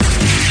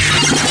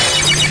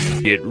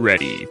Get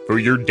ready for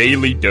your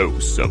daily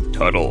dose of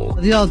Tuttle.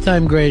 The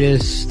all-time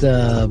greatest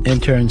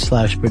intern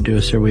 /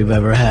 producer we've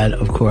ever had,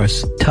 of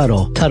course,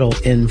 Tuttle. Tuttle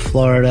in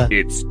Florida.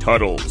 It's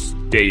Tuttle's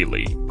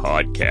Daily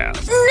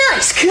Podcast.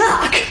 Nice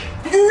cock!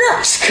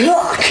 Nice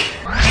cock!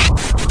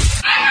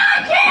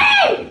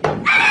 Anarchy!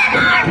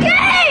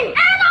 Anarchy!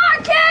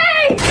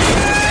 Anarchy!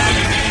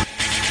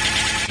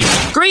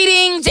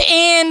 Greetings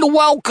and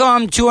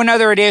welcome to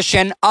another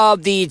edition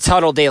of the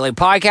Tuttle Daily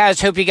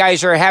Podcast. Hope you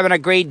guys are having a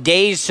great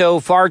day so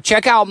far.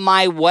 Check out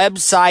my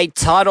website,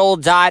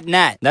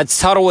 Tuttle.net. That's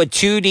Tuttle with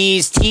 2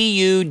 Ds,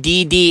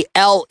 TUDDLE.net.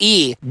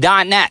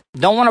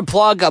 Don't want to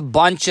plug a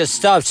bunch of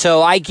stuff,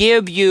 so I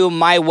give you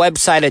my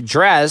website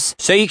address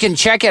so you can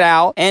check it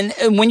out. And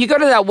when you go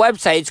to that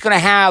website, it's going to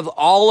have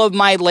all of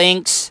my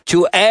links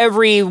to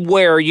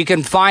everywhere you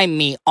can find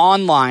me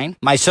online,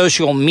 my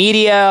social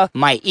media,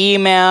 my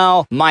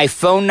email, my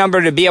phone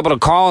number to be able to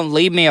call and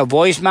leave me a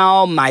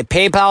voicemail, my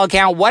PayPal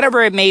account,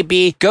 whatever it may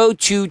be. Go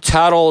to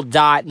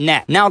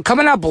Tuttle.net. Now,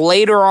 coming up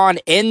later on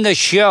in the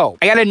show,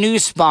 I got a new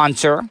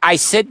sponsor. I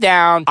sit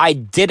down, I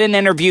did an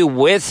interview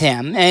with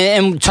him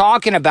and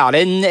talking about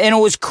it, and it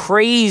was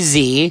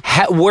crazy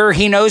where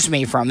he knows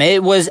me from.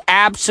 It was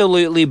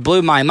absolutely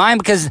blew my mind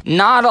because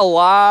not a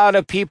lot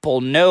of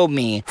people know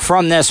me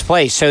from this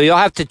place. So you'll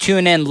have to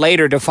tune in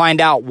later to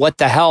find out what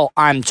the hell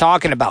I'm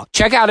talking about.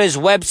 Check out his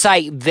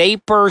website,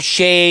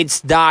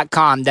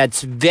 Vaporshades.com.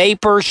 That's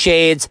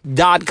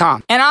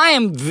Vaporshades.com. And I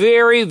am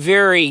very,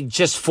 very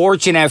just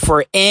fortunate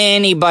for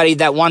anybody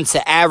that wants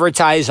to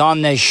advertise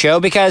on this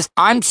show because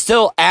I'm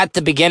still at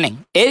the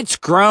beginning. It's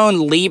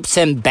grown leaps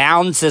and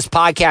bounds, this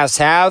podcast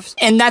has.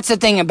 And that's the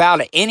thing about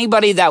it.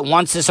 Anybody that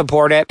wants to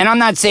support it, and I'm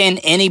not saying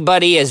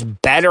anybody is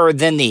better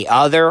than the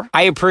other.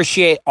 I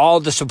appreciate all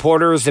the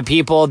supporters, the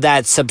people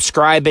that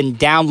subscribe and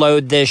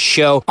download this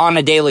show on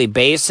a daily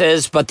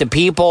basis. But the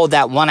people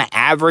that want to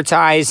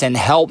advertise and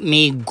help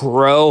me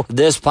grow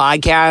this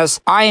podcast,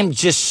 I am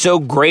just so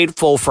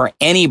grateful for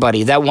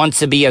anybody that wants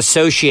to be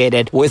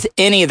associated with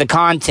any of the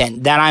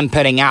content that I'm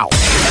putting out.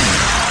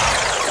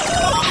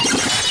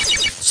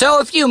 So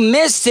if you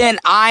missed it,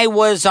 I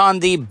was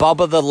on the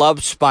Bubba the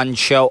Love Sponge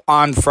show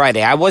on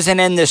Friday. I wasn't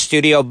in the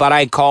studio, but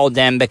I called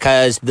in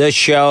because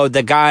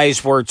the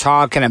guys were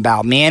talking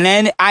about me, and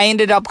then I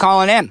ended up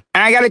calling in.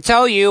 And I got to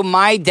tell you,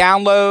 my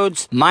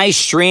downloads, my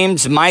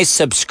streams, my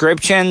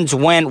subscriptions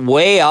went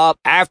way up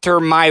after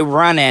my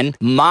run-in,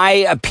 my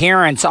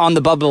appearance on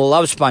the Bubba the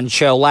Love Sponge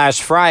show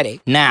last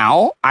Friday.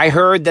 Now, I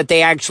heard that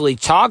they actually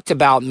talked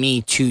about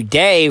me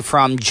today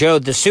from Joe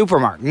the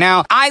Supermarket.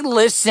 Now, I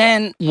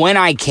listen when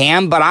I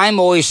can, but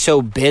I'm always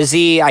so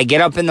busy. I get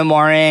up in the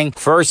morning.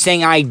 First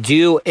thing I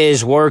do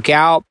is work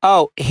out.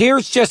 Oh,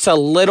 here's just a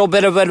little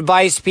bit of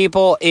advice,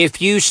 people.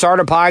 If you start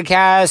a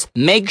podcast,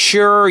 make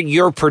sure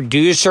your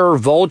producer,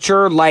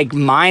 Vulture, like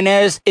mine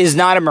is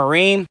not a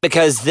Marine,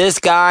 because this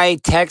guy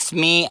texts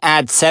me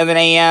at 7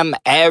 a.m.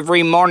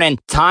 every morning.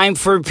 Time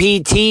for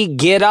PT.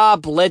 Get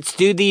up. Let's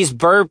do these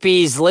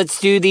burpees. Let's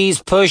do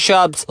these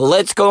push-ups.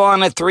 Let's go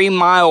on a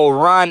 3-mile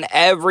run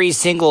every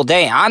single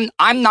day.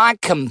 I'm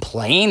not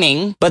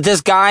complaining, but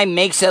this guy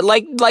makes it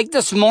like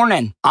this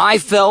morning. I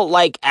felt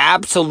like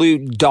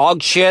absolute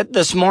dog shit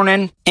this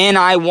morning, and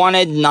I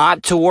wanted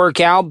not to work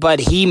out, but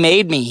he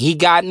made me. He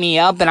got me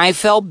up, and I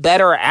felt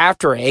better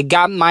after it. It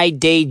got my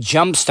day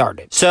jump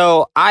started.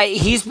 So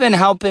he's been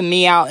helping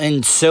me out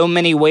in so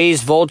many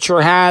ways,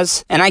 Vulture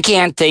has, and I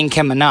can't thank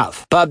him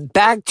enough. But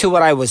back to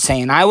what I was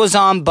saying. I was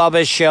on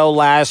Bubba's show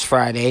last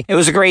Friday. It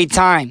was a great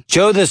time.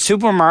 Joe the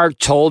Supermarket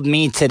told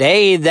me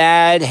today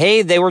that,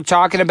 hey, they were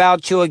talking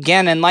about you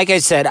again. And like I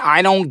said,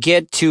 I don't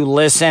get to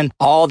listen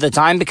all the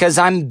time because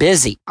I'm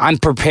busy. I'm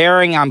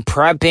preparing, I'm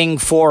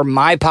prepping for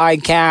my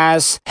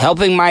podcast,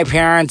 helping my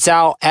parents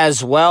out,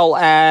 as well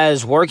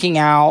as working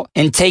out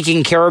and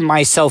taking care of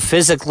myself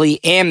physically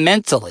and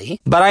mentally.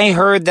 But I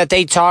heard that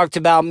they talked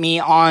about me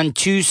on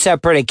 2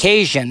 separate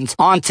occasions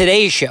on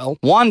today's show.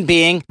 One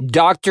being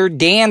Dr.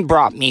 Dan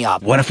brought me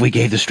up. What if we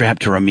gave the strap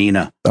to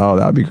Romina? Oh,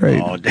 that'd be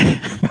great. Oh,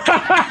 that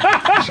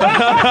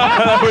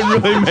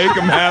would really make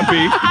him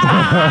happy.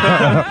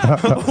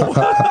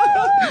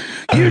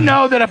 You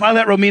know that if I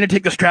let Romina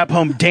take the strap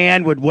home,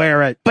 Dan would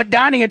wear it. But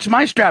Donnie, it's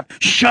my strap.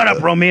 Shut up,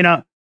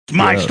 Romina. It's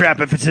my strap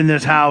if it's in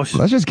this house.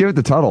 Let's just give it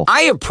to Tuttle.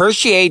 I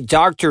appreciate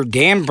Dr.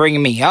 Dan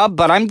bringing me up,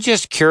 but I'm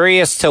just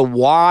curious to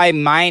why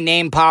my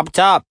name popped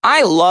up.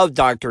 I love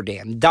Dr.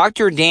 Dan.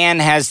 Dr. Dan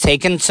has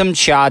taken some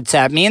shots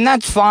at me, and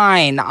that's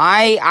fine.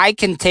 I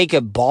can take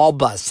it ball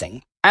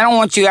busting. I don't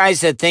want you guys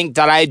to think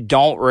that I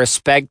don't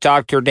respect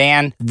Dr.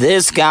 Dan.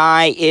 This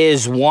guy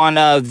is one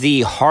of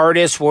the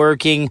hardest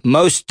working,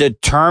 most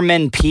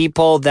determined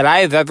people that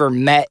I've ever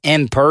met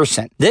in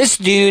person. This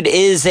dude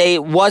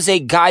was a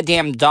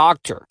goddamn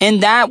doctor.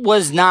 And that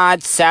was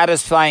not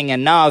satisfying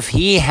enough.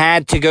 He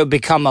had to go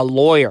become a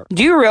lawyer.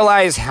 Do you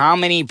realize how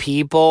many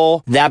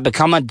people that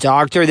become a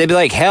doctor, they'd be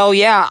like, hell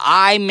yeah,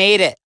 I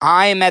made it.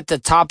 I am at the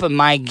top of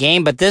my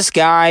game, but this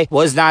guy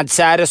was not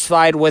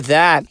satisfied with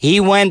that. He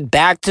went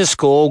back to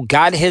school,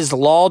 got his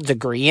law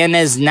degree, and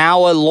is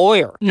now a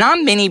lawyer.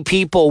 Not many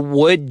people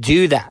would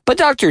do that, but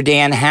Dr.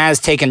 Dan has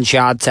taken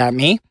shots at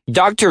me.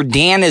 Dr.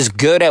 Dan is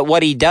good at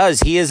what he does.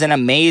 He is an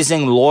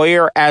amazing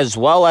lawyer as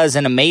well as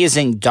an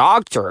amazing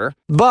doctor.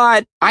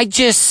 But I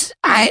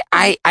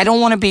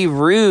don't want to be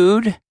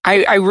rude.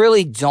 I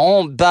really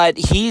don't, but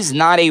he's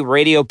not a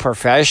radio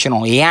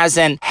professional. He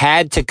hasn't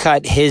had to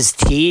cut his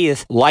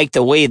teeth like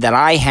the way that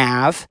I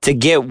have to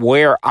get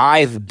where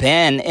I've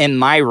been in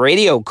my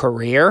radio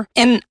career.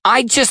 And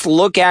I just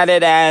look at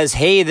it as,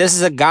 hey, this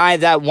is a guy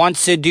that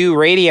wants to do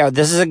radio.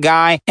 This is a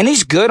guy, and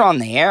he's good on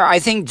the air. I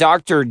think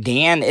Dr.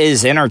 Dan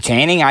is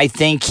entertaining. I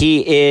think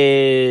he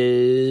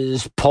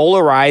is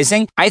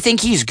polarizing. I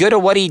think he's good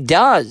at what he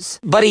does,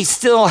 but he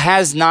still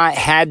has not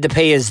had to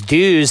pay his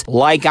dues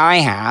like I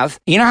have.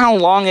 You know how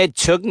long it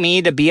took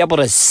me to be able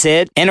to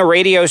sit in a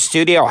radio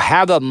studio,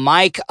 have a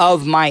mic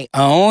of my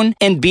own,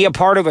 and be a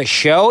part of a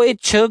show?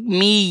 It took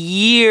me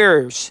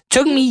years. It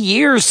took me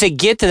years to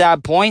get to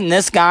that point, and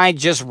this guy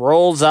just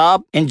rolls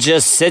up and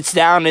just sits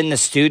down in the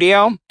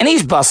studio, and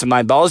he's busting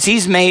my balls.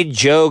 He's made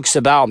jokes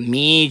about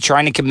me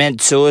trying to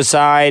commit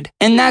suicide,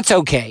 and that's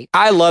okay.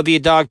 I love you,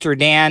 Dr.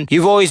 Dan.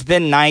 You've always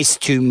been nice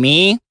to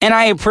me, and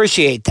I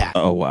appreciate that.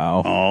 Oh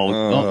wow.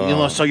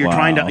 So you're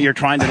trying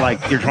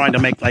to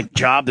make like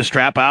job the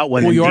strap out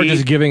when Well, you are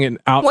just giving it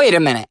out. Wait a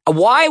minute.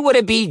 Why would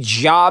it be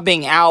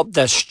jobbing out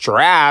the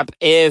strap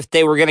if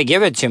they were going to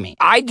give it to me?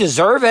 I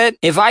deserve it.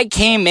 If I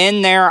came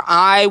in there,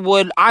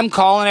 I'm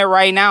calling it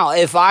right now.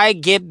 If I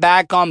get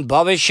back on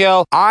Bubba's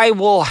show, I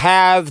will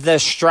have the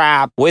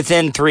strap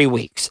within 3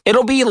 weeks.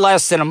 It'll be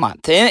less than a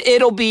month.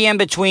 It'll be in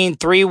between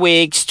 3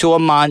 weeks to a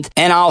month,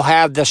 and I'll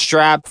have the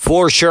strap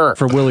for sure.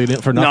 For Willie,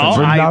 for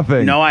nothing.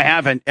 nothing. No, I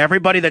haven't.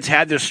 Everybody that's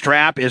had the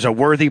strap is a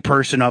worthy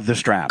person of the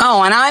strap.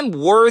 Oh, and I'm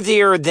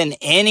worthier than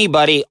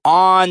anybody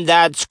on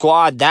that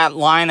squad, that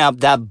lineup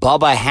that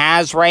Bubba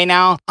has right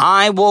now.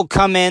 I will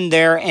come in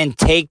there and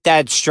take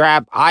that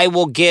strap. I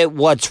will get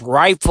what's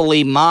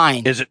rightfully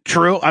mine. Is it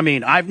true? I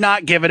mean, I've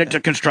not given it to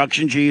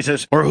Construction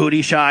Jesus or Hootie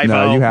Shivo.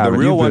 No, you haven't. The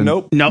real one,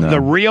 nope. No,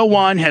 the real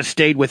one has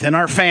stayed within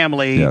our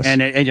family, Yes.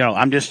 and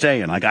I'm just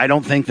saying, like, I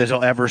don't think this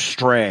will ever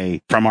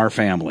stray from our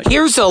family.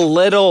 Here's a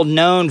little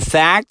known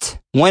fact.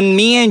 When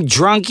me and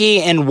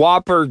Drunky and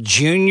Whopper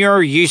Jr.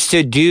 used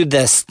to do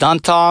the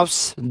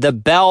stunt-offs, the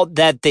belt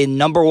that the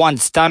number one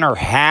stunner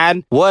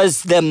had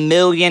was the $1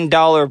 million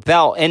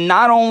belt. And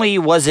not only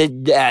was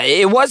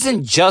it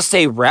wasn't just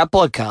a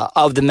replica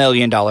of the $1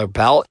 million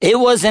belt, it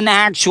was an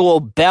actual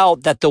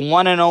belt that the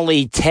one and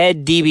only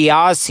Ted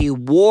DiBiase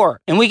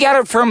wore. And we got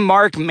it from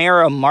Mark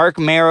Marrow. Mark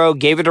Marrow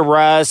gave it to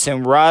Russ,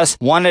 and Russ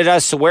wanted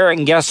us to wear it.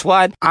 And guess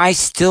what? I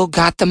still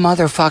got the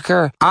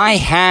motherfucker. I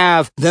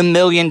have the $1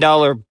 million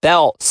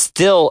belt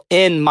still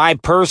in my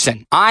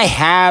person. I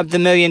have the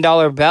 $1 million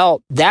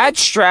belt. That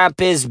strap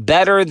is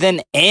better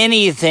than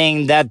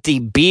anything that the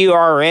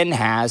BRN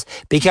has,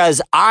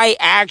 because I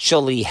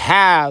actually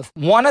have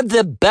one of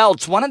the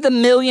belts, one of the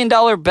 $1 million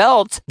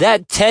belts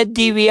that Ted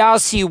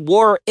DiBiase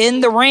wore in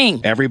the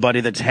ring.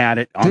 Everybody that's had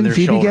it on Didn't their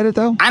Phoebe shoulder. get it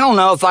though? I don't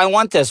know if I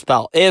want this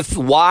belt. If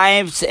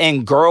wives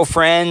and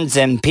girlfriends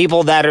and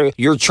people that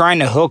you're trying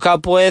to hook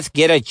up with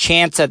get a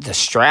chance at the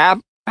strap,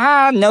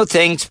 no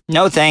thanks.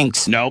 No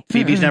thanks. Nope,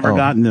 Phoebe's never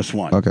gotten this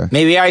one. Okay.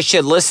 Maybe I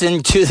should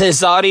listen to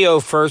this audio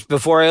first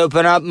before I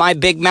open up my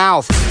big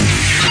mouth.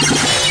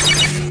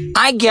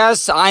 I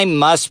guess I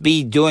must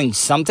be doing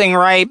something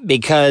right,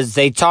 because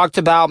they talked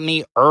about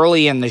me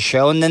early in the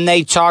show and then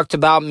they talked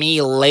about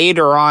me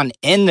later on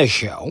in the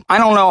show. I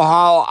don't know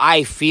how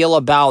I feel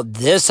about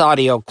this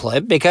audio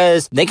clip,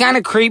 because they kind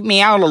of creeped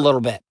me out a little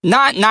bit.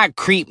 Not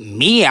creep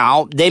me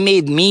out. They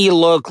made me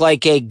look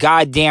like a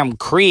goddamn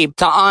creep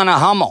to Anna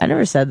Hummel. I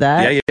never said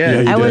that.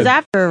 Yeah. I was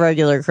after a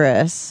regular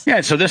Chris.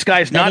 Yeah, so this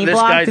guy's And not he this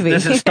blocked guy. me.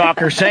 This is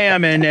Stalker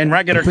Sam, and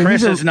regular But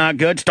Chris he's a- is not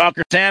good.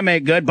 Stalker Sam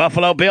ain't good.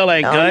 Buffalo Bill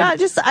ain't No, good. I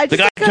The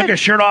just guy took his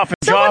shirt off and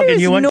someone jogged, and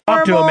who's you went and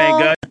talked to him ain't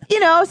good. You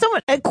know,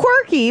 someone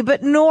quirky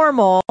but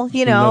normal.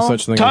 You know, No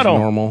such thing Tuttle. as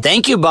normal.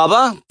 Thank you,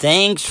 Bubba.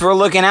 Thanks for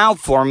looking out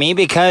for me,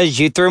 because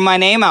you threw my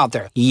name out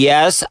there.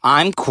 Yes,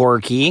 I'm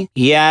quirky.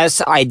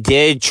 Yes, I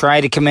did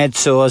try to commit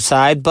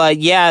suicide, but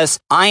yes,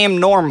 I am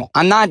normal.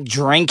 I'm not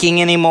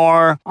drinking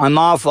anymore. I'm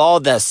off all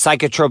the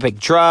psychotropic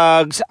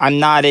drugs. I'm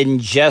not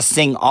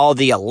ingesting all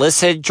the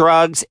illicit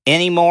drugs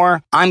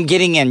anymore. I'm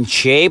getting in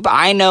shape.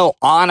 I know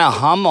Anna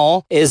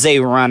Hummel is a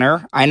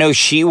runner. I know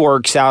she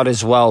works out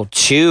as well,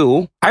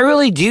 too. I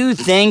really do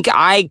think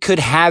I could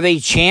have a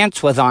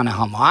chance with Anna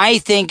Hummel. I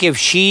think if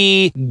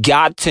she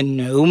got to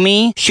know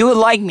me, she would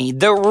like me,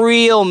 the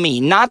real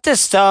me, not the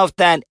stuff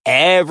that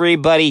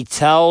everybody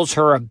tells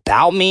her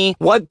about me,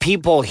 what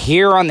people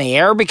hear on the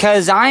air,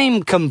 because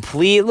I'm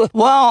completely,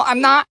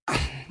 I'm not,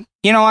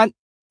 you know what?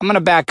 I'm going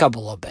to back up a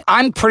little bit.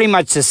 I'm pretty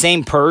much the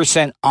same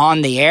person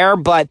on the air,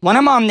 but when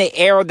I'm on the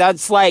air,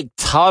 that's like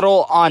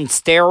Tuttle on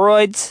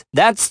steroids.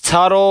 That's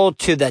Tuttle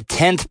to the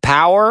 10th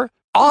power.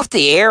 off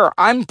the air,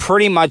 I'm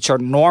pretty much a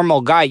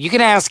normal guy. You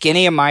can ask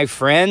any of my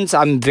friends.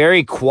 I'm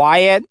very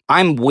quiet.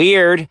 I'm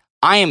weird.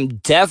 I am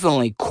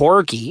definitely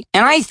quirky.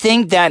 And I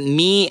think that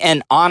me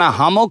and Anna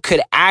Hummel could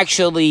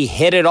actually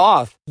hit it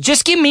off.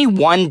 Just give me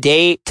one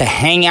date to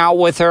hang out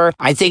with her.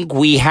 I think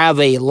we have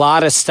a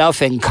lot of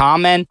stuff in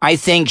common. I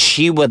think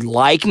she would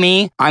like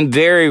me. I'm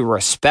very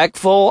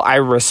respectful. I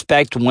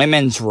respect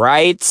women's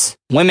rights.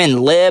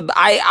 Women lib.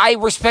 I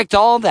respect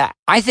all that.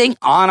 I think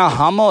Anna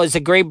Hummel is a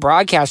great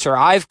broadcaster.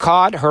 I've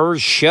caught her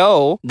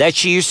show that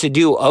she used to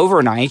do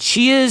overnight.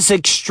 She is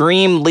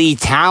extremely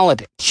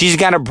talented. She's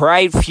got a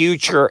bright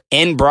future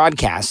in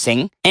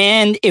broadcasting.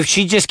 And if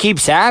she just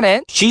keeps at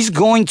it, she's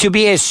going to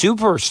be a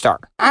superstar.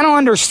 I don't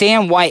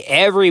understand why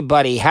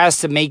everybody has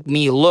to make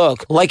me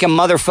look like a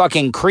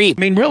motherfucking creep.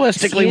 I mean,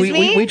 realistically,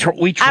 we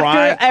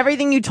try. After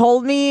everything you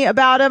told me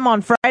about him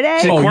on Friday.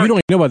 Oh, you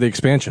don't know about the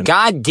expansion.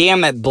 God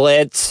damn it,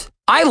 Blitz.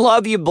 I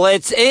love you,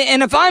 Blitz.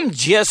 And if I'm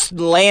just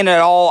laying it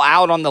all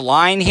out on the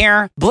line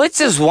here, Blitz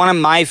is one of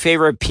my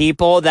favorite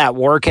people that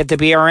work at the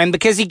BRN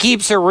because he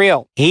keeps it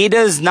real. He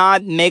does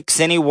not mix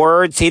any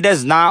words. He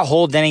does not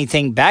hold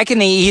anything back.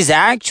 And he's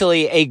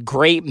actually a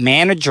great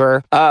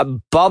manager.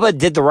 Bubba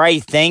did the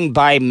right thing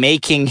by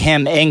making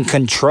him in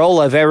control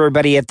of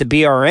everybody at the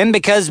BRN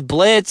because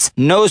Blitz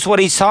knows what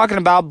he's talking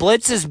about.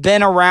 Blitz has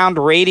been around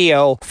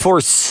radio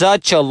for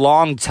such a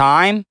long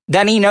time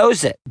that he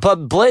knows it.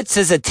 But Blitz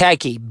is a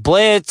techie.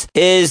 Blitz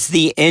is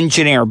the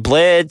engineer.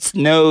 Blitz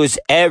knows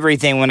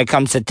everything when it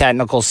comes to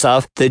technical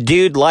stuff. The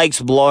dude likes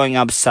blowing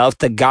up stuff.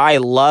 The guy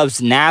loves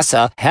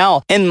NASA.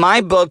 Hell, in my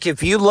book,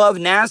 if you love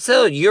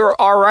NASA, you're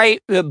all right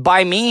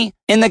by me.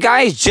 And the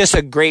guy is just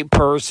a great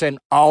person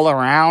all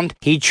around.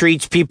 He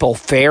treats people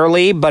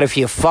fairly, but if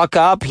you fuck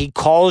up, he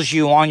calls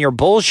you on your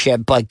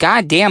bullshit. But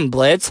goddamn,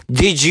 Blitz,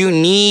 did you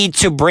need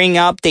to bring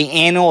up the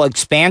annual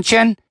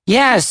expansion?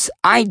 Yes,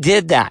 I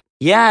did that.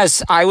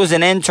 Yes, I was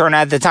an intern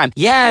at the time.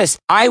 Yes,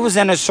 I was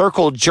in a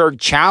circle jerk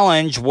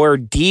challenge where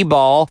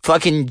D-Ball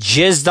fucking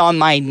jizzed on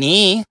my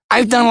knee.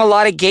 I've done a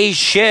lot of gay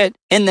shit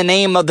in the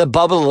name of the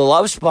Bubba the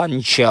Love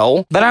Sponge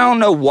show, but I don't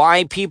know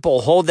why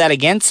people hold that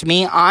against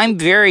me. I'm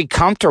very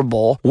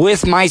comfortable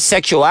with my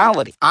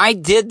sexuality. I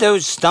did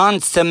those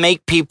stunts to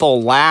make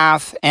people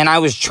laugh, and I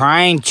was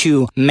trying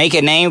to make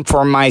a name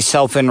for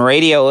myself in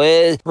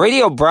radio.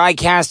 Radio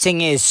broadcasting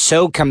is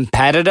so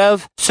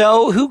competitive,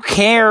 so who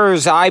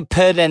cares? I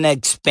put an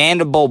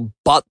expandable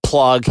butt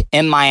plug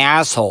in my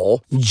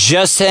asshole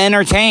just to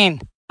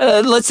entertain.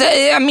 Let's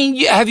say, I mean,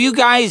 have you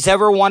guys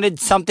ever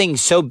wanted something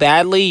so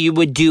badly you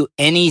would do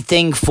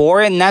anything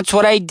for it? And that's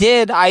what I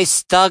did. I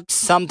stuck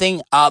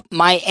something up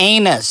my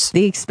anus.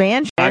 The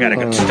expansion. I gotta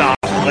go. Stop,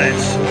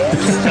 Blitz.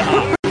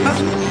 Stop.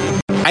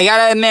 I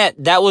gotta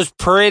admit, that was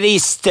pretty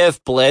stiff,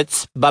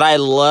 Blitz, but I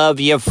love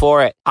you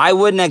for it. I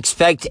wouldn't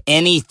expect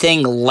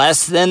anything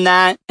less than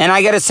that. And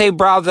I gotta say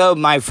bravo,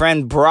 my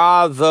friend.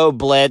 Bravo,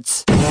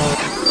 Blitz.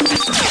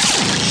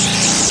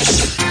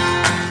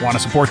 Want to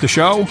support the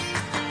show?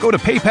 Go to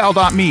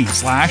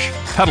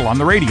paypal.me/Tuttle on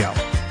the radio.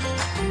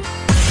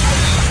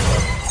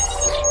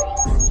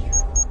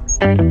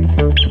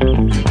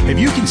 Have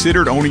you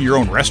considered owning your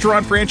own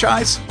restaurant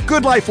franchise?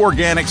 Good Life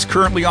Organics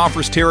currently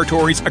offers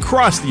territories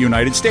across the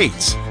United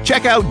States.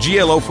 Check out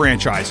GLO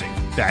Franchising.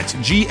 That's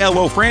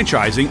GLO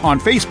Franchising on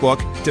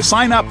Facebook to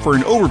sign up for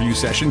an overview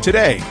session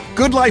today.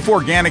 Good Life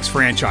Organics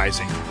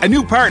Franchising, a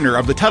new partner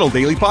of the Tuttle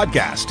Daily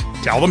Podcast.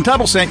 Tell them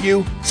Tuttle sent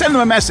you. Send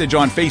them a message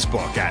on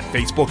Facebook at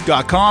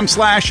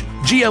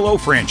facebook.com/GLO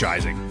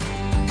Franchising.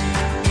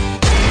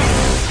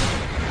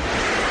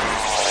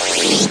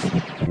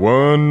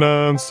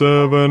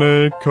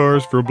 1978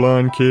 Cars for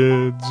Blind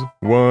Kids.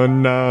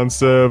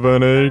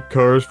 1978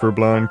 Cars for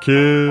Blind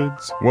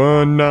Kids.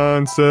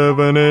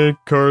 1978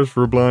 Cars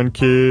for Blind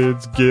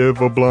Kids.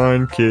 Give a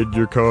blind kid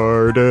your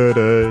car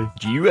today.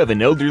 Do you have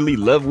an elderly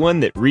loved one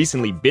that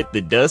recently bit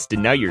the dust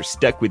and now you're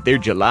stuck with their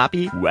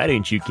jalopy? Why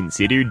don't you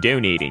consider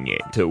donating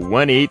it to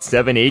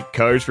 1878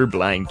 Cars for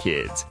Blind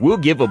Kids? We'll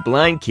give a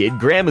blind kid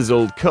grandma's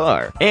old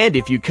car. And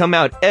if you come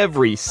out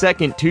every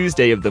second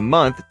Tuesday of the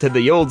month to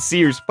the old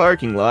Sears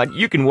parking lot,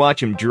 you can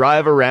watch them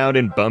drive around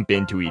and bump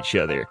into each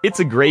other. It's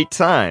a great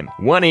time.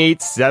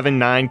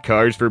 1879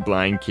 Cars for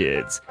Blind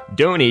Kids.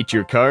 Donate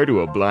your car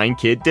to a blind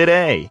kid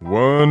today.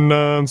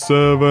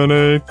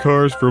 1978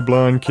 Cars for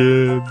Blind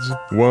Kids.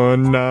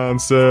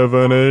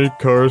 1978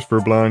 Cars for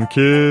Blind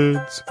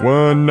Kids.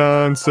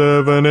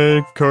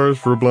 1978 Cars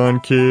for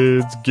Blind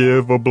Kids.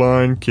 Give a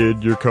blind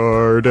kid your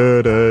car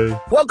today.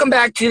 Welcome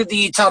back to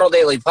the Tuttle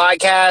Daily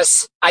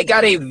Podcast. I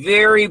got a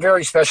very,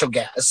 very special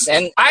guest,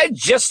 and I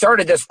just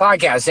started this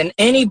podcast, and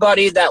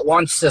anybody that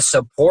wants to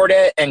support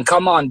it and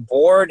come on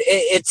board,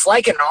 it's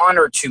like an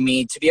honor to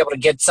me to be able to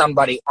get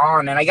somebody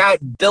on, and I got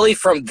Billy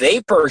from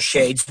Vapor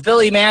Shades.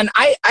 Billy, man,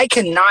 I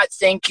cannot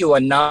thank you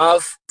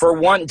enough for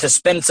wanting to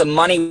spend some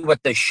money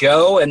with the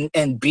show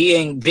and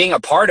being a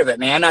part of it,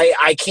 man.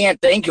 I can't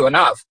thank you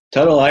enough.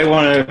 Tuttle, I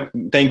want to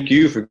thank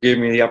you for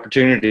giving me the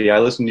opportunity. I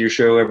listen to your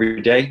show every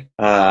day.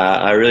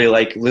 I really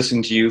like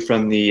listening to you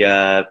from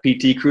the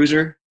PT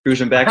Cruiser.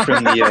 cruising back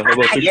from the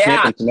Hobo Fish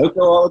Camp in Sunoco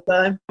all the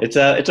time. It's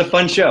a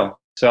fun show.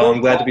 So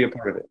I'm glad to be a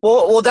part of it.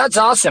 Well, that's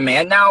awesome,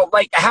 man. Now,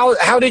 like,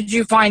 how did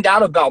you find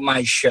out about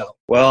my show?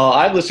 Well,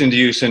 I've listened to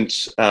you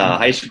since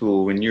high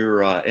school when you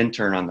were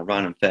intern on the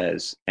Ron and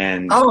Fez,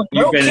 and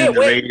you've been in the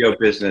radio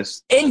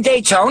business. In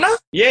Daytona?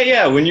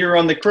 Yeah, when you were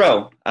on the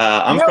Crow.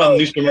 I'm from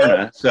New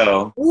Smyrna,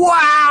 so.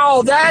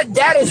 Wow,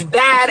 that is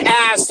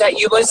badass that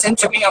you listened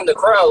to me on the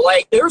Crow.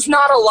 Like, there's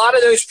not a lot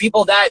of those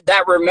people that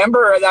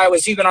remember that I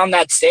was even on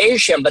that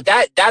station, but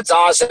that's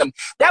awesome.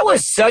 That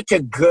was such a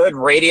good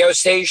radio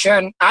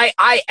station.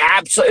 I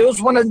absolutely, it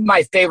was one of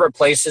my favorite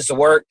places to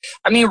work.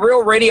 I mean,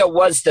 Real Radio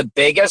was the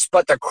biggest,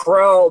 but the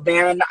Crow,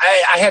 man,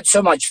 I had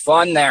so much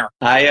fun there.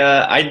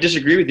 I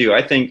disagree with you.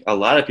 I think a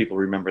lot of people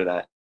remember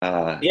that.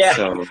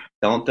 So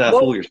don't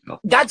fool yourself.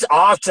 That's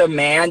awesome,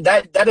 man.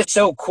 That is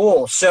so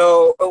cool.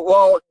 So,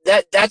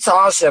 that's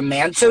awesome,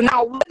 man. So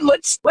now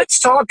let's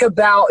talk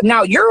about,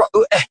 now you're,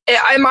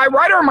 am I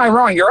right or am I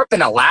wrong? You're up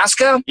in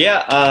Alaska?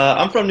 Yeah,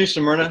 I'm from New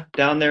Smyrna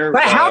down there.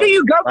 But how do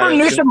you go from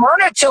New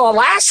Smyrna to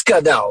Alaska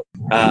though?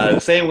 The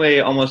same way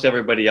almost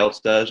everybody else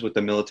does with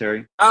the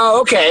military. Oh,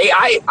 okay.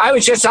 I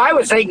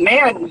was thinking,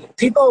 man,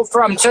 people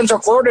from Central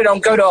Florida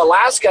don't go to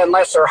Alaska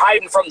unless they're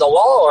hiding from the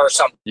law or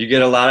something. You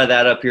get a lot of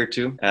that up here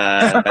too.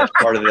 That's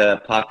part of the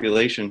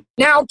population.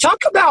 Now, talk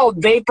about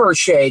Vapor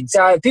Shades.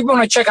 If people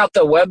want to check out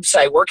the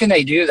website, where can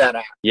they do that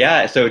at?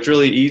 Yeah, so it's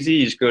really easy.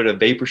 You just go to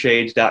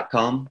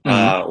vaporshades.com,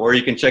 or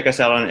you can check us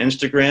out on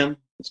Instagram.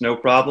 It's no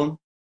problem.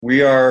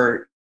 We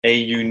are a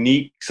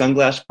unique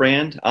sunglass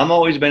brand. I've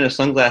always been a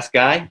sunglass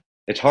guy.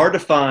 It's hard to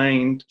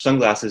find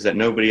sunglasses that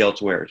nobody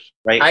else wears,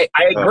 right?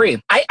 I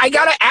agree. I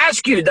got to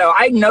ask you, though,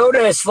 I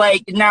noticed,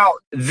 like, now,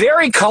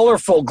 very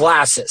colorful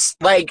glasses.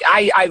 Like,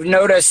 I've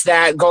noticed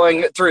that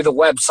going through the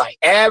website.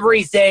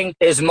 Everything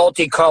is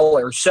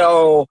multicolor.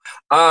 So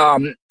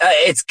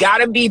it's got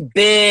to be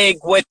big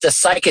with the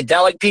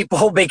psychedelic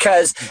people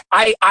because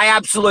I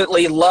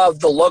absolutely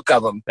love the look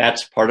of them.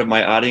 That's part of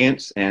my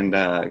audience and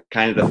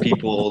kind of the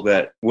people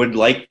that would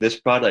like this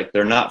product.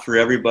 They're not for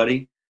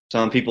everybody.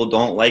 Some people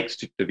don't like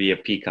to be a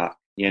peacock,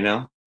 you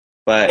know?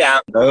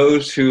 But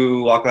those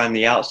who walk on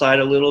the outside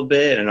a little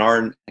bit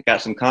and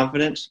got some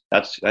confidence,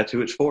 that's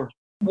who it's for.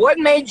 What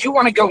made you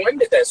want to go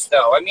into this,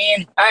 though? I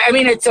mean,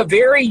 it's a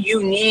very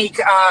unique.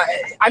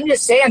 I'm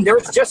just saying,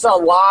 there's just a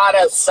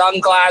lot of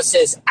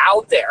sunglasses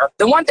out there.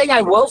 The one thing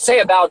I will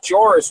say about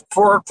yours,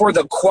 for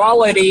the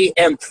quality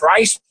and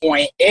price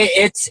point,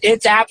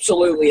 it's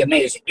absolutely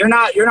amazing. You're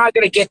not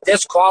going to get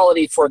this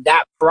quality for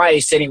that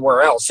price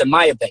anywhere else, in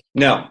my opinion.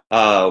 No,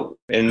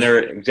 and they're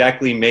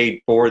exactly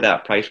made for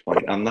that price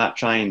point. I'm not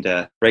trying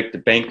to break the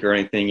bank or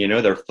anything. You know,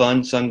 they're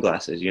fun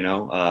sunglasses. You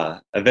know,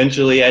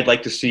 eventually, I'd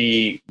like to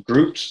see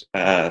groups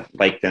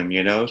like them,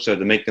 you know, so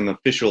to make them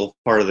official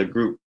part of the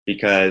group,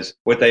 because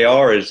what they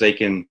are is they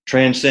can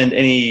transcend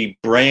any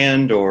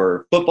brand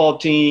or football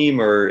team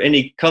or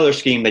any color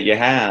scheme that you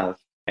have.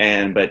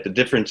 But the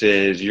difference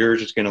is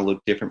yours is going to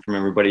look different from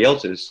everybody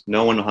else's.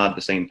 No one will have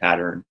the same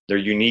pattern. They're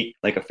unique,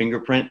 like a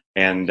fingerprint,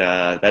 and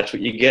that's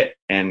what you get.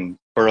 And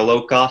for a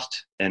low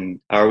cost, and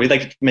we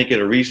like to make it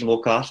a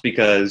reasonable cost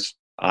because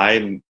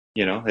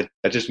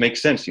that just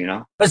makes sense, you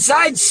know.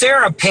 Besides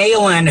Sarah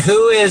Palin,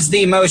 who is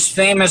the most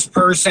famous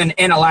person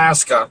in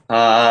Alaska?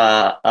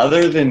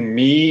 Other than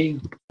me,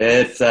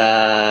 it's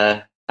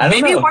I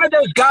don't know. One of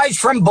those guys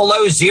from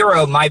Below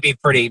Zero might be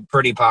pretty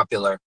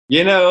popular.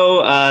 You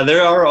know,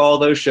 there are all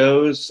those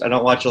shows. I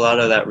don't watch a lot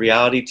of that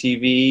reality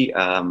TV,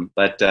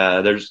 but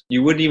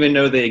you wouldn't even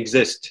know they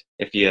exist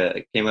if you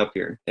came up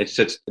here. It's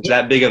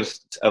that big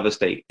of a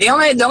state. The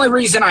only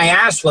reason I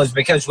asked was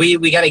because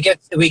we got to get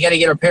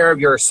a pair of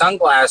your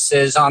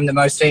sunglasses on the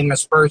most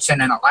famous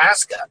person in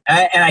Alaska,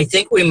 and I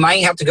think we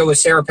might have to go with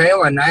Sarah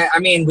Palin. I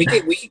mean, we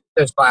could get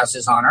those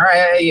glasses on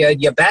her.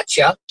 You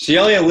betcha. She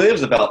only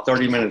lives about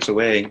 30 minutes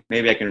away.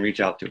 Maybe I can reach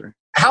out to her.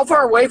 How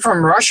far away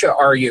from Russia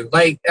are you?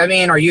 Like, I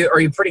mean, are you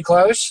pretty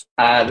close?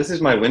 This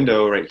is my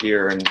window right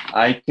here, and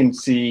I can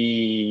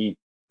see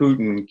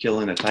Putin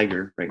killing a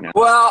tiger right now.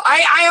 Well,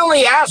 I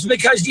only ask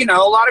because, you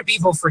know, a lot of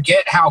people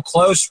forget how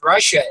close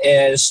Russia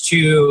is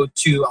to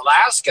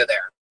Alaska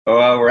there.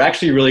 Oh, we're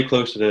actually really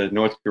close to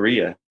North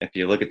Korea if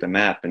you look at the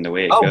map and the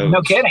way it goes. Oh, no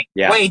kidding.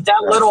 Yeah. Wait,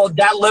 that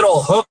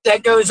little hook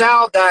that goes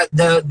out,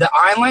 the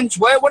islands,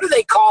 what do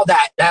they call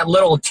that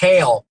little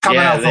tail coming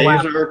out?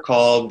 Yeah, these are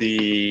called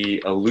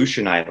the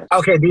Aleutian Islands.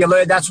 Okay,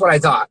 that's what I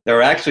thought. There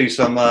were actually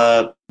some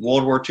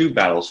World War II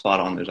battles fought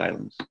on those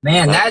islands.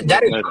 Man,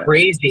 that is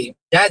crazy.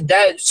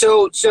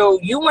 So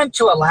you went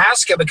to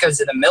Alaska because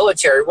of the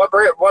military.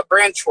 What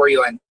branch were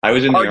you in? I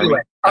was in the Army.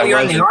 Oh,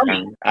 you're in the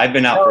Army. I've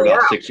been out for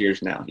about 6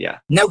 years now. Yeah.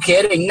 No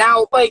kidding.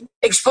 Now, like,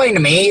 explain to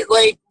me,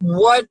 like,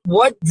 what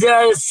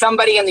does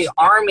somebody in the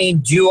Army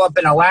do up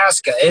in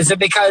Alaska? Is it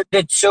because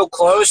it's so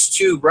close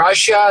to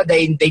Russia?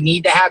 They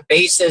need to have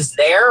bases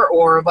there,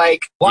 or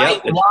like why? Yeah,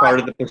 it's part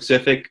of the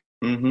Pacific.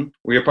 Mm-hmm.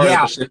 We are part of the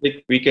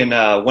Pacific. We can.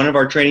 One of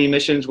our training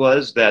missions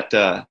was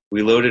that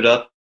we loaded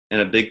up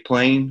in a big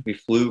plane. We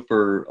flew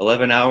for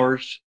 11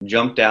 hours,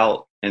 jumped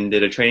out, and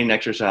did a training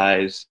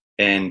exercise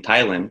in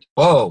Thailand.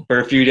 Whoa. For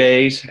a few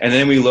days, and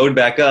then we load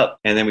back up,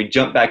 and then we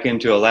jump back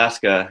into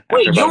Alaska.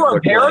 Wait, you were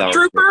a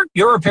paratrooper?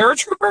 You're a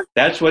paratrooper?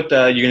 That's what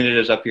the unit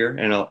is up here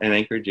in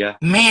Anchorage, yeah.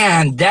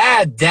 Man,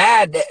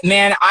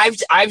 man,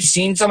 I've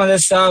seen some of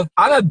this stuff.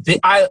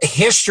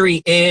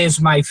 History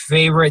is my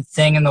favorite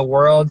thing in the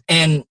world,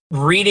 and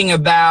reading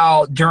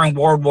about during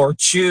World War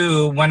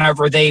II,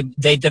 whenever they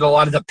did a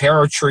lot of the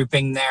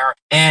paratrooping there,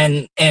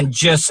 and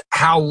just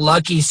how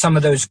lucky some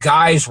of those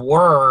guys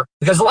were,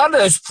 because a lot of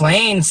those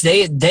planes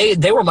they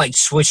were like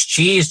Swiss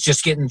cheese,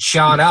 just getting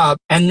shot up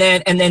and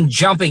then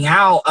jumping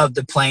out of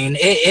the plane.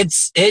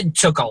 It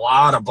took a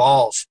lot of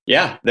balls.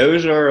 Yeah,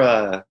 those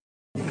are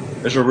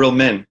real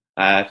men.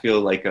 I feel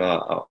like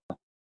a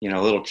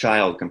little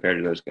child compared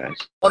to those guys.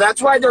 Well,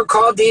 that's why they're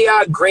called the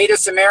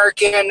greatest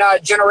American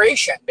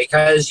generation,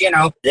 because,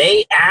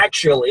 they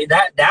actually,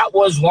 that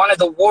was one of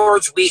the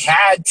wars we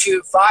had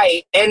to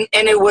fight. And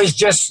it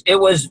was,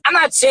 I'm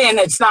not saying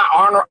it's not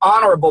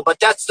honorable, but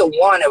that's the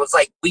one. It was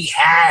like we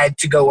had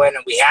to go in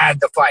and we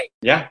had to fight.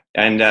 Yeah.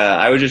 And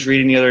I was just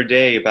reading the other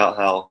day about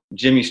how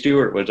Jimmy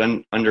Stewart was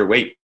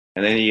underweight,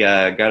 and then he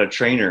got a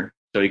trainer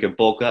so he could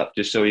bulk up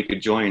just so he could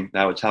join.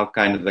 That was how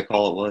kind of the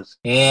call it was.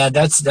 Yeah,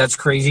 that's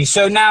crazy.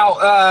 So now,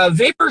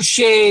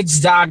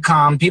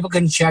 vaporshades.com, people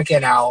can check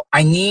it out.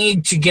 I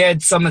need to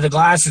get some of the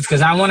glasses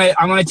because I want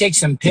to take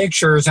some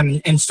pictures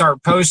and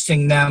start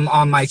posting them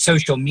on my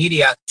social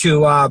media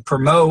to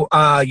promote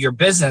your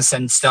business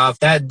and stuff.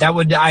 I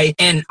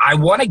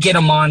want to get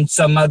them on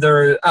some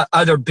other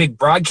big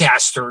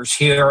broadcasters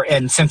here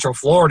in Central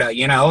Florida,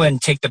 and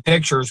take the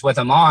pictures with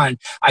them on.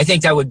 I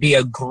think that would be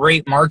a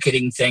great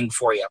marketing thing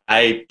for you.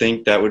 I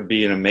think that would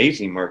be an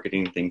amazing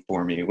marketing thing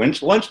for me.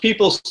 Once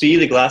people see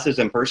the glasses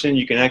in person,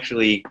 you can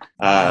actually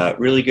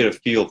really get a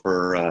feel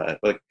for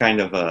what kind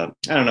of I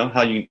don't know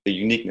the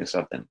uniqueness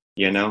of them.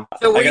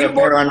 So I got a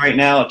pair on right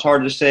now. It's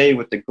hard to say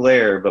with the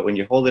glare, but when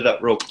you hold it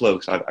up real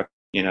close,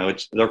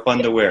 they're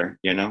fun to wear.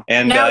 And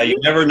now,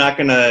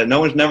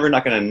 no one's never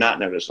not gonna not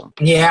notice them.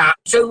 Yeah.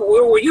 So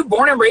were you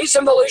born and raised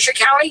in Volusia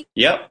County?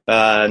 Yep,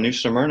 New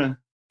Smyrna,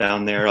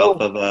 down there off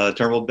of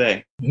Turnbull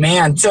Bay.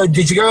 Man, so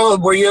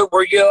were you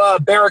a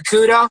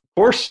Barracuda? Of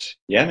course.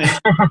 Yeah, man.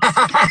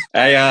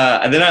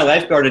 And then I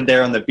lifeguarded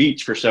there on the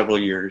beach for several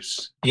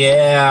years.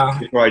 Yeah.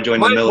 Before I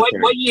joined the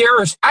military. What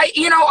years?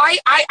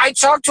 I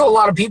talked to a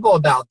lot of people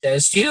about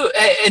this.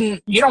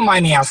 And you don't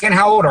mind me asking,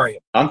 how old are you?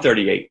 I'm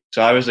 38.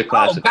 So I was the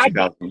class of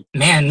 2000.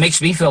 Man,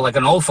 makes me feel like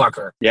an old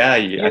fucker. Yeah,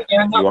 you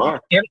are.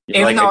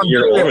 You're like a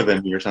year older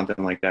than me or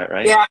something like that,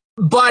 right? Yeah.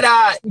 But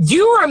do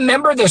you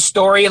remember the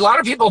story? A lot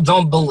of people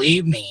don't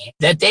believe me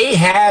that they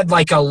had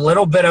like a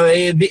little bit of,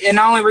 and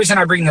the only reason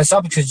I bring this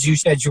up is because you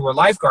said you were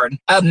lifeguarding,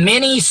 a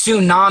mini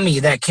tsunami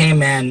that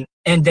came in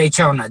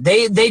Daytona.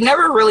 They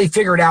never really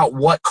figured out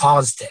what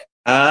caused it.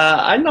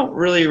 I don't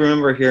really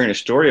remember hearing a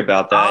story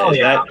about that. Is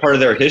that part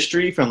of their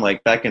history from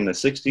like back in the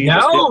 60s?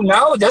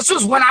 No, this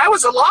was when I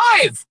was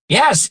alive.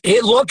 Yes,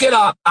 look it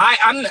up.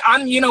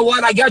 I'm. You know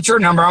what? I got your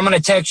number. I'm going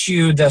to text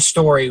you the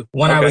story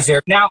when I was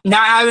there. Now,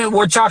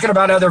 we're talking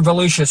about other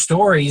Volusia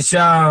stories.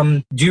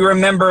 Do you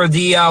remember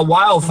the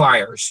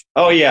wildfires?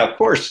 Oh yeah, of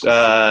course.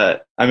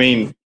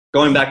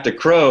 Going back to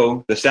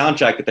Crow, the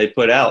soundtrack that they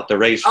put out to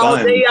raise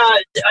funds.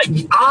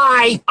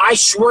 I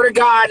swear to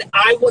God,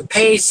 I would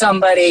pay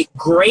somebody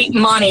great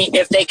money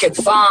if they could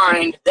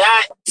find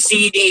that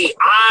CD.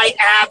 I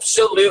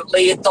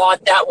absolutely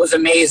thought that was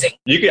amazing.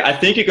 I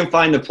think you can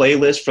find the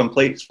playlist from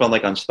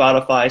like on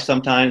Spotify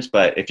sometimes,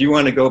 but if you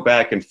want to go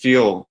back and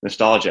feel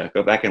nostalgia,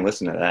 go back and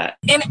listen to that.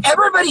 And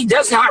everybody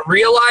does not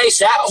realize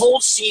that whole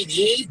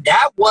CD,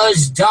 that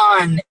was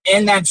done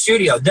in that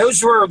studio.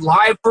 Those were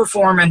live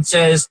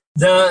performances.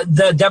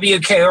 The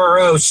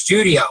WKRO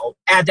studio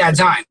at that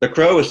time. The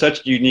Crow was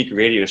such a unique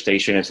radio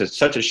station. It's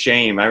such a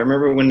shame. I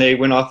remember when they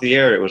went off the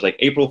air, it was like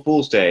April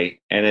Fool's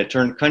Day, and it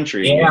turned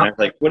country. Yeah. And I was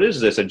like, what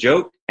is this, a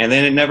joke? And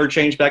then it never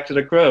changed back to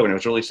the Crow, and it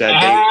was really sad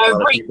day for a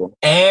lot of people.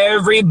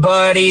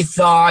 Everybody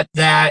thought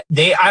that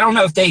I don't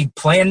know if they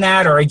planned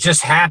that or it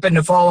just happened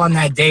to fall on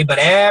that day, but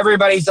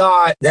everybody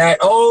thought that,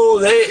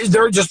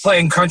 they're just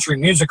playing country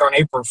music on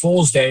April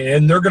Fool's Day,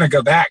 and they're going to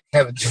go back.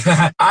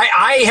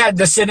 I had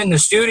to sit in the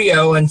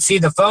studio and see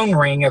the phone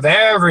ring of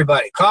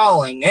everybody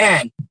calling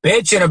in,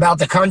 bitching about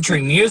the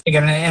country music,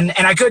 and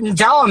I couldn't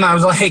tell them. I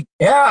was like,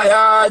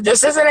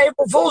 this isn't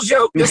April Fool's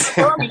joke. This is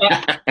permanent.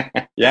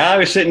 Yeah, I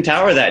was sitting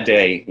tower that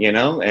day,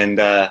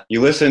 and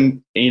you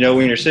listen,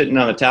 when you're sitting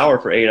on the tower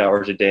for 8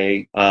 hours a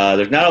day,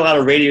 there's not a lot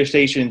of radio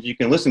stations you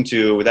can listen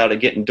to without it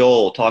getting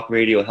dull. Talk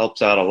radio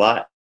helps out a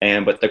lot.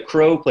 But the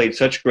Crow played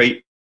such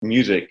great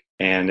music,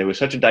 and there was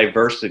such a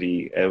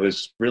diversity. It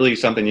was really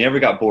something you never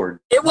got bored.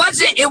 It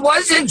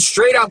wasn't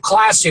straight up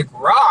classic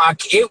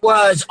rock. It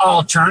was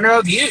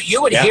alternative.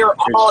 You would hear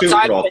all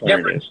types of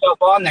different stuff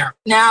on there.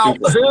 Now,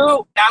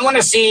 I want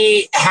to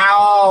see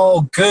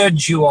how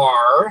good you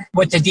are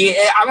with the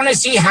I want to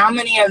see how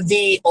many of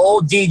the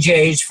old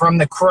DJs from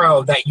the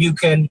Crow that you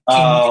can.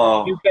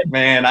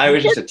 Man, I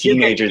was just a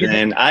teenager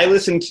then.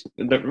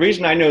 The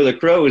reason I know the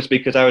Crow is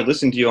because I would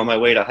listen to you on my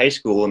way to high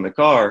school in the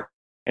car.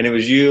 and it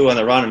was you on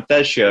the Ron and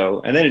Fez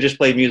show, and then it just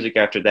played music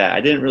after that.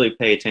 I didn't really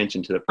pay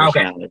attention to the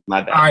personality. Okay.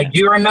 My bad. All right. Do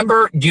you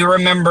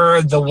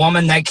remember the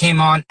woman that came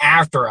on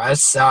after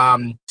us?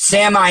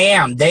 Sam I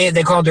Am. They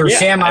called her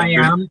Sam I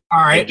Am. All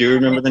right. I do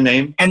remember the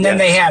name. And then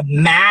they had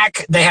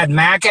Mac. They had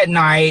Mac at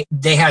night.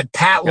 They had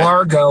Pat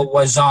Largo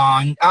was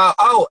on.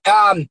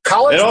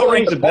 College. It all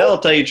rings a bell.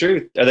 Tell you the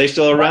truth. Are they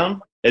still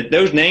around?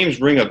 Those names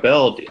ring a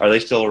bell. Are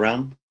they still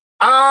around?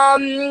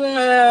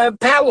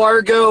 Pat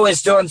Largo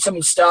is doing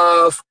some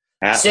stuff.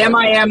 Sam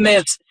I Am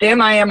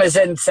is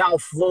in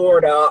South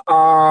Florida.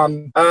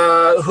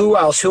 Who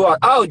else?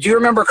 Oh, do you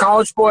remember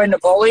College Boy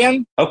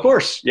Napoleon? Of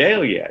course.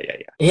 Yeah.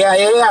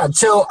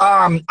 So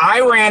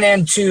I ran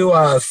into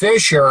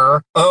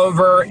Fisher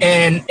over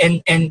in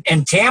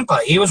Tampa.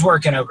 He was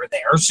working over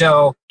there.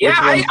 So yeah,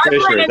 I ran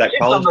into that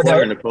College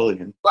Boy or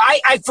Napoleon.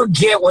 I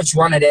forget which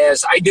one it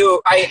is. I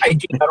do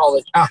that all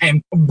the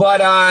time.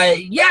 But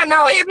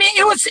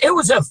it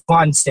was a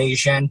fun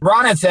station.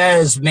 Ron and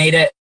Fez made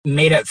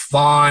it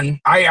fun.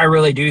 I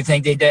really do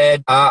think they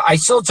did. I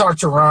still talk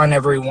to Ron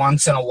every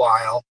once in a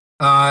while.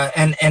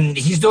 And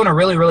he's doing a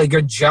really, really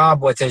good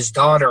job with his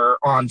daughter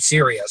on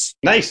Sirius.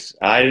 Nice.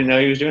 I didn't know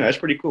he was doing that. That's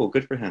pretty cool.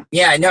 Good for him.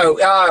 Yeah, no.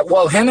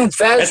 Well, him and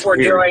Fez were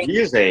doing. He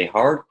is a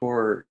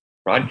hardcore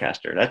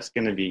broadcaster. That's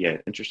going to be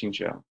an interesting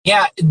show.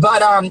 Yeah,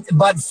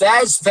 but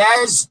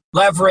Fez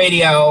left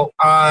radio.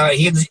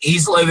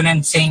 He's living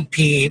in St.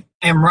 Pete,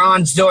 and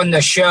Ron's doing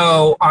the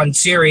show on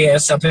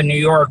Sirius up in New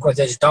York with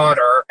his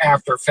daughter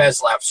after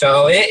Fez left.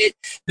 So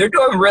they're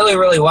doing really,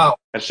 really well.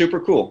 That's super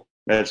cool.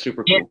 That's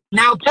super cool.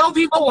 Now tell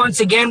people once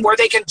again where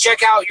they can check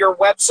out your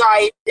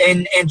website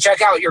and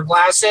check out your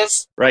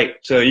glasses. Right.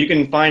 So you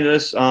can find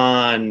us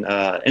on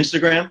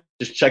Instagram.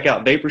 Just check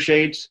out Vapor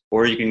Shades,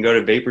 or you can go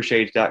to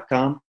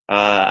vaporshades.com.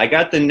 I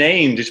got the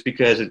name just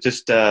because it's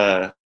just,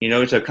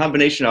 it's a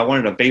combination. I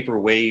wanted a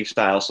vaporwave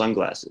style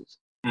sunglasses.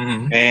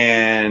 Mm-hmm.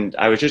 And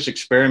I was just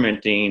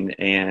experimenting,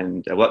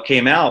 and what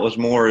came out was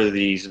more of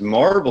these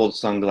marbled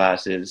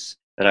sunglasses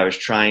that I was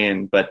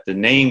trying, but the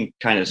name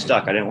kind of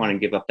stuck. I didn't want to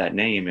give up that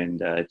name,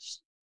 and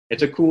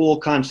it's a cool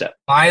concept.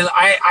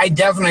 I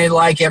definitely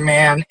like it,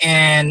 man,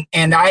 and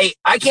I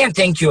can't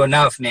thank you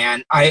enough,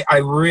 man. I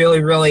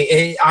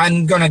really,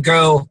 I'm gonna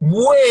go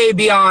way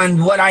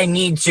beyond what I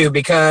need to,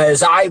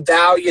 because I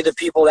value the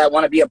people that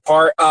want to be a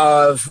part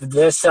of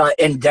this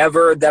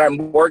endeavor that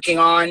I'm working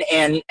on,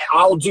 and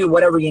I'll do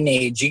whatever you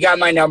need. You got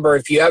my number.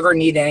 If you ever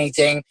need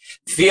anything,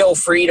 feel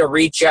free to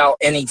reach out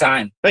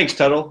anytime. Thanks,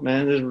 Tuttle,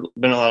 man. This has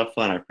been a lot of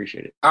fun. I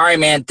appreciate it. All right,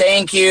 man.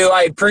 Thank you.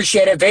 I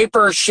appreciate it.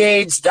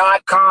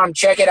 Vaporshades.com.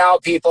 Check it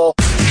out, people.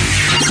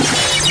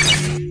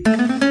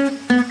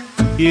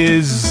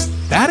 Is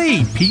that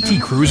a PT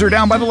Cruiser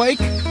down by the lake?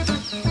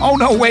 Oh,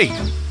 no, wait.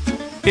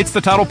 It's the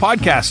Tuttle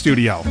Podcast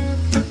Studio.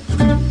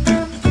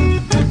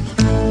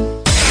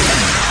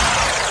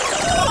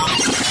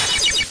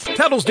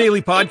 Tuttle's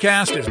Daily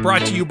Podcast is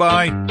brought to you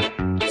by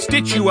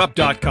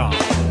StitchYouUp.com.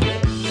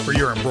 For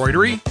your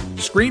embroidery,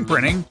 screen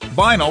printing,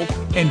 vinyl,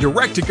 and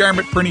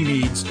direct-to-garment printing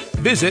needs,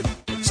 visit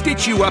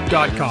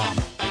StitchYouUp.com.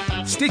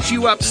 Stitch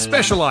You Up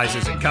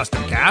specializes in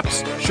custom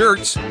caps,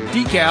 shirts,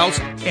 decals,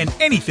 and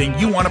anything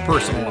you want to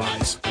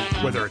personalize.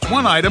 Whether it's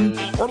one item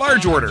or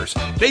large orders,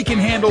 they can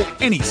handle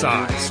any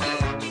size.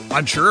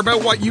 Unsure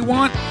about what you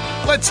want?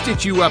 Let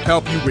Stitch You Up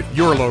help you with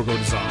your logo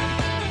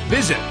design.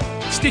 Visit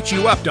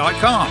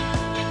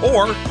StitchYouUp.com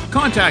or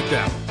contact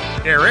them,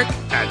 Eric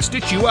at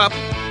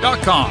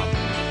StitchYouUp.com.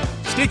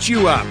 Stitch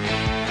You Up.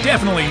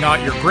 Definitely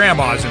not your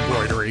grandma's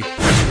embroidery.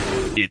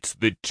 It's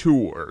the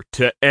tour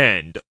to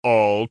end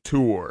all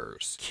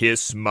tours.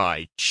 Kiss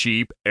My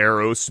Cheap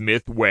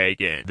Aerosmith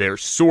Wagon. They're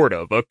sort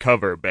of a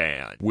cover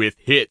band with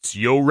hits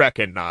you'll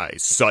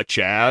recognize, such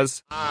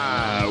as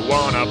I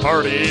Wanna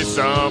Party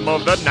Some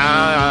of the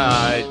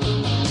Night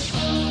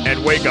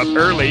and Wake Up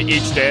Early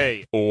Each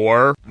Day,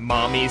 or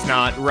Mommy's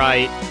Not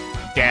Right,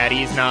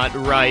 Daddy's Not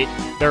Right,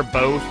 they're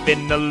both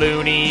in the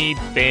loony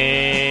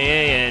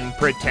bin.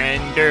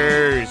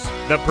 Pretenders,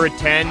 the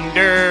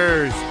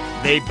Pretenders,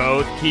 they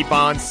both keep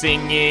on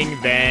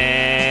singing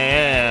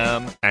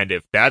them. And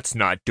if that's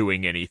not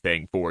doing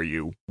anything for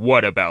you,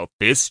 what about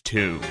this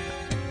tune?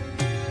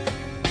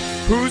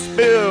 Who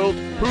spilled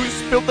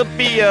the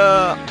beer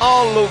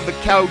all over the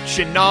couch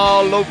and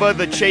all over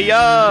the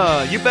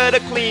chair? You better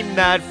clean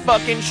that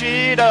fucking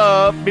shit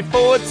up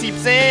before it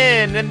seeps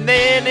in and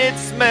then it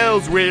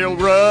smells real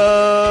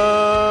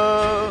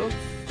rough.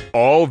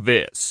 All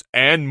this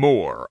and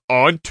more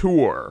on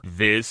tour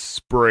this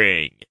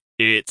spring.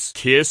 It's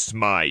Kiss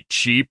My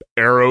Cheap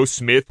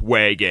Aerosmith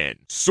Wagon,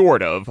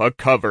 sort of a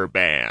cover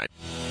band.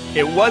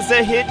 It was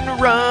a hit and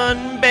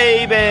run,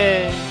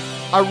 baby.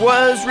 I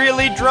was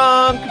really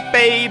drunk,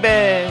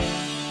 baby.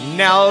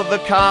 Now the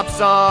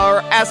cops are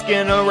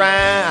asking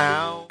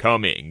around.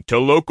 Coming to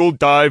local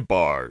dive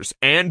bars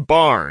and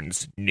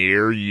barns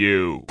near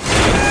you.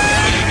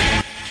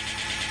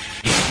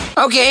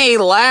 Okay,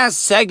 last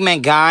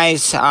segment,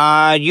 guys.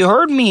 You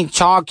heard me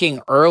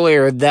talking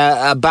earlier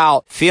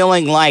about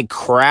feeling like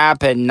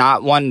crap and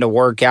not wanting to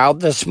work out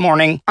this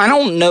morning. I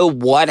don't know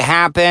what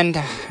happened.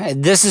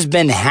 This has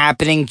been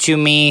happening to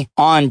me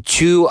on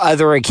 2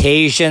 other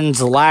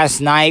occasions. Last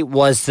night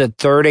was the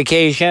 3rd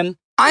occasion.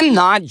 I'm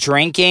not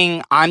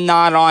drinking. I'm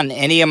not on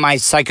any of my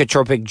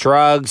psychotropic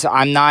drugs.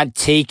 I'm not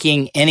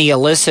taking any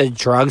illicit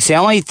drugs. The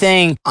only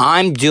thing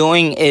I'm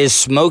doing is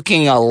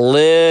smoking a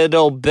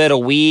little bit of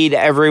weed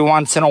every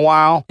once in a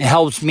while. It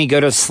helps me go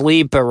to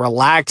sleep. It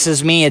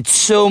relaxes me. It's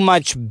so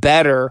much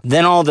better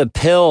than all the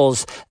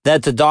pills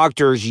that the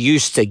doctors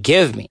used to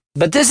give me.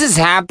 But this has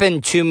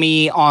happened to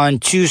me on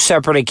 2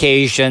 separate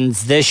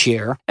occasions this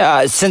year.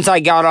 Since I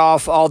got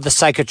off all the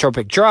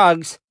psychotropic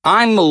drugs,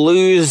 I'm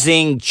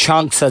losing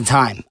chunks of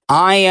time.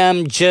 I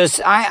am just,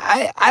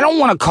 I don't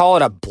want to call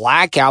it a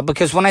blackout,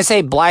 because when I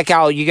say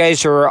blackout, you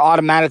guys are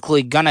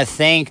automatically going to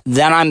think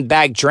that I'm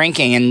back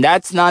drinking, and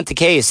that's not the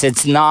case.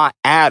 It's not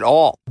at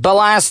all. But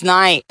last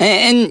night,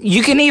 and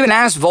you can even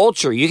ask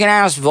Vulture. You can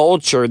ask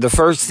Vulture. The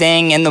first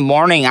thing in the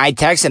morning, I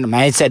texted him.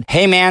 I said,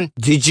 hey man,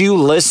 did you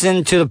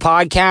listen to the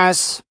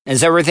podcast?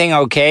 Is everything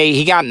okay?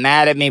 He got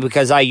mad at me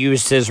because I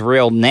used his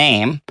real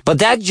name. But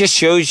that just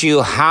shows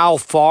you how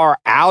far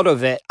out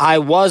of it I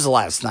was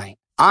last night.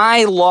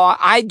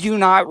 I do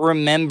not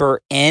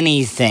remember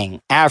anything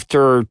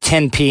after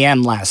 10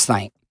 p.m. last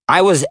night.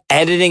 I was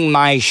editing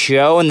my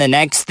show, and the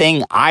next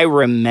thing I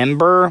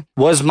remember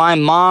was my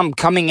mom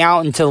coming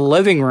out into the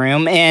living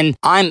room, and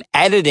I'm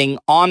editing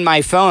on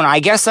my phone. I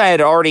guess I had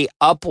already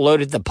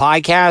uploaded the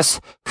podcast.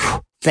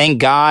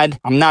 Thank God.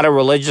 I'm not a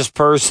religious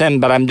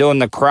person, but I'm doing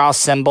the cross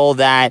symbol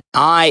that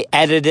I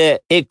edited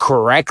it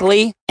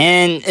correctly.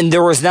 And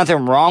there was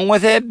nothing wrong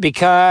with it,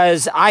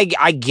 because I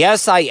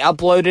guess I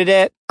uploaded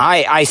it.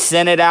 I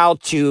sent it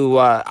out to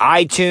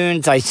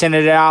iTunes. I sent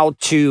it out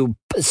to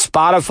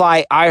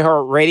Spotify,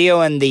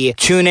 iHeartRadio, and the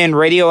TuneIn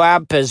radio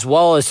app, as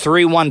well as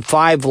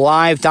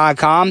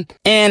 315live.com.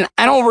 And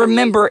I don't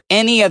remember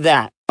any of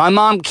that. My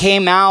mom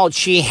came out.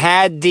 She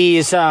had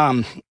these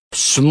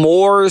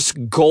s'mores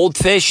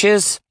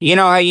goldfishes. You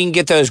know how you can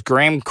get those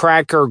graham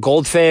cracker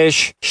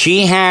goldfish?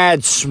 She had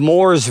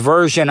s'mores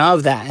version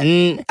of that.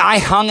 And I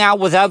hung out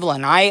with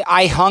Evelyn.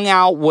 I hung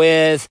out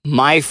with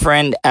my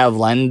friend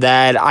Evelyn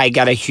that I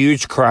got a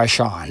huge crush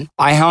on.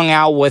 I hung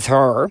out with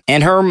her,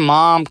 and her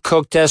mom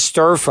cooked us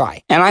stir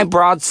fry. And I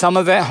brought some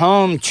of it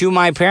home to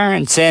my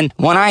parents. And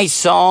when I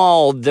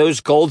saw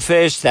those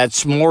goldfish, that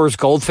s'mores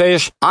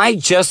goldfish, I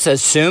just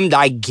assumed,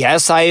 I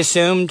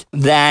assumed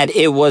that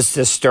it was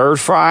the stir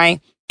fry.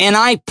 And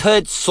I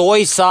put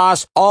soy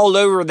sauce all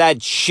over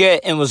that shit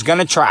and was going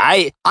to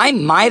try. I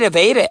might have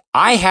ate it.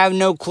 I have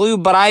no clue,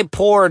 but I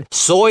poured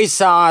soy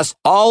sauce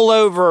all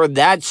over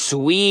that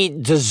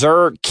sweet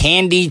dessert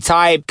candy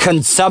type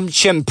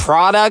consumption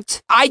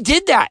product. I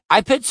did that. I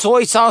put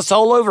soy sauce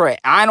all over it.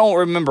 I don't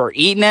remember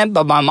eating it,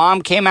 but my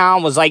mom came out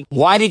and was like,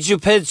 why did you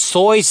put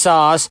soy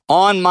sauce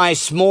on my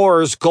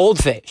s'mores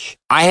goldfish?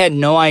 I had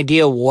no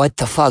idea what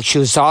the fuck she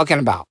was talking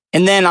about.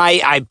 And then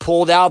I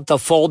pulled out the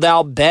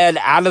fold-out bed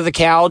out of the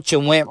couch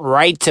and went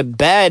right to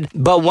bed.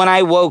 But when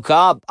I woke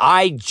up,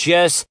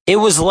 it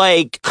was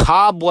like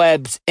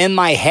cobwebs in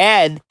my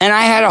head. And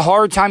I had a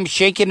hard time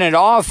shaking it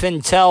off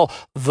until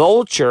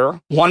Vulture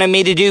wanted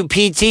me to do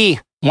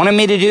PT, wanted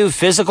me to do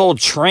physical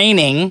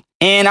training.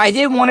 And I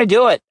didn't want to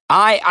do it.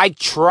 I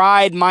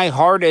tried my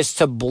hardest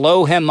to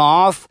blow him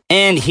off,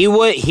 and he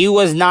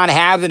was not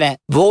having it.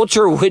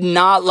 Vulture would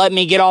not let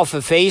me get off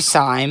of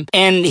FaceTime,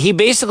 and he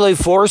basically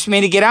forced me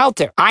to get out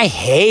there. I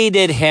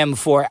hated him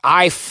for it.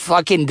 I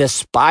fucking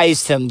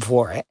despised him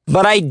for it.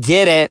 But I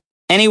did it,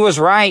 and he was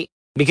right.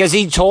 Because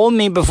he told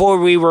me before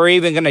we were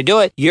even going to do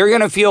it, you're going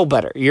to feel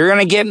better. You're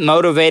going to get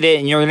motivated,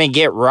 and you're going to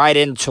get right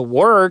into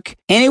work.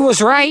 And he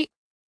was right.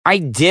 I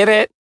did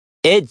it.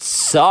 It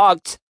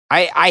sucked.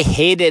 I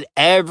hated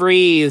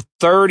every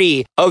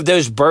 30 of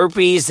those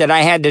burpees that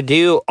I had to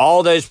do,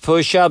 all those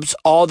push-ups,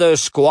 all those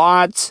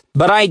squats.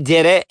 But I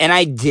did it, and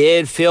I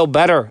did feel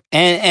better.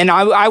 And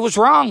I was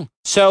wrong.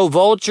 So,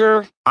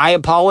 Vulture, I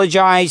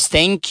apologize.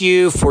 Thank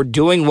you for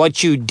doing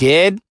what you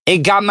did.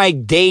 It got my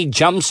day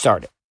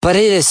jump-started. But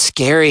it is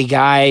scary,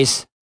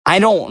 guys. I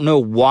don't know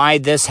why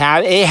this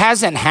happened. It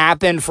hasn't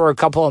happened for a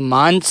couple of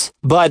months,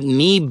 but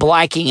me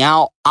blacking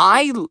out,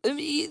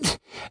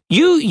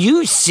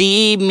 you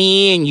see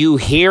me and you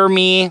hear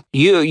me,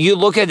 you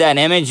look at that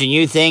image and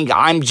you think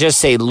I'm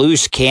just a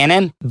loose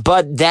cannon,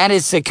 but that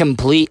is the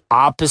complete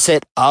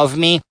opposite of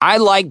me. I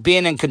like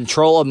being in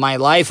control of my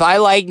life. I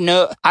like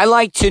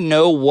to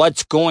know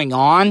what's going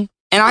on,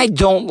 and I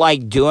don't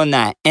like doing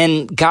that.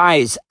 And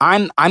guys,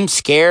 I'm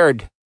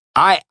scared.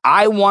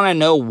 I want to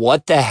know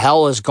what the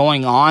hell is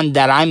going on,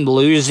 that I'm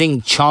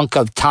losing chunk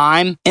of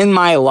time in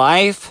my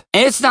life.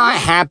 And it's not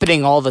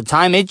happening all the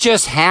time. It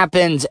just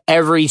happens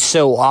every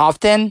so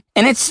often.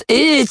 And it's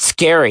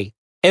scary.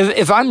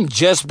 If I'm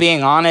just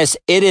being honest,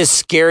 it is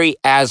scary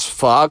as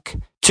fuck.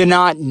 to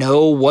not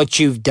know what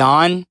you've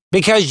done,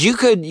 because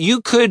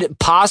you could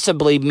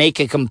possibly make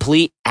a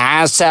complete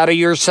ass out of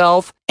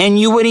yourself and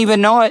you wouldn't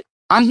even know it.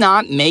 I'm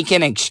not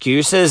making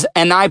excuses,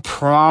 and I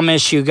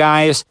promise you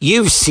guys,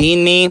 you've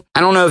seen me. I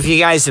don't know if you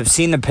guys have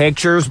seen the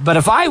pictures, but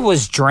if I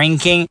was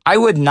drinking, I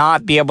would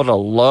not be able to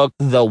look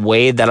the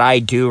way that I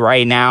do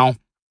right now.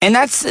 And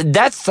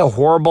that's the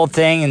horrible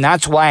thing, and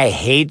that's why I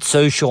hate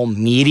social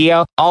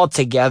media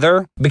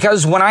altogether.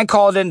 Because when I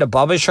called into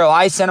Bubba's show,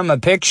 I sent him a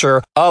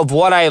picture of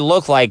what I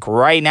look like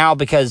right now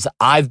because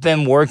I've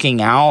been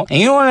working out. And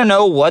you want to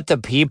know what the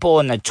people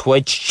in the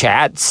Twitch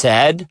chat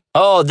said?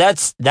 Oh,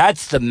 that's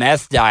the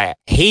meth diet.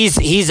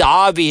 He's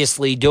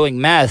obviously doing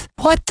meth.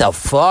 What the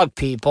fuck,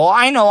 people?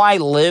 I know I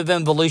live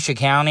in Volusia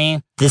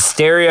County. The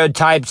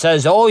stereotype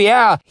says, oh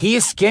yeah,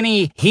 he's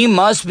skinny. He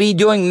must be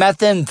doing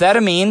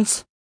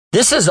methamphetamines.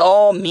 This is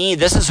all me.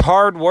 This is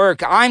hard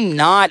work. I'm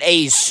not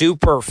a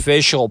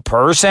superficial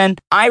person.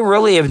 I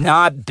really have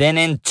not been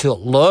into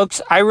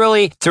looks.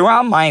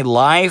 Throughout my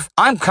life,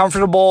 I'm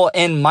comfortable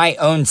in my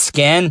own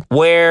skin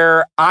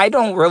where I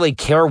don't really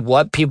care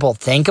what people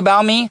think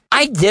about me.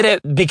 I did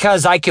it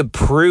because I could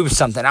prove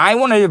something. I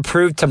wanted to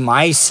prove to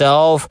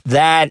myself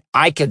that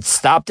I could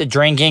stop the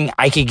drinking.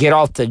 I could get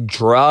off the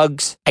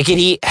drugs. I could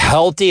eat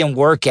healthy and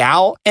work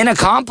out and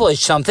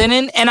accomplish something.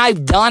 And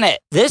I've done it.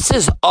 This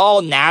is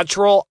all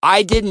natural.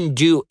 I didn't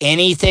do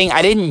anything.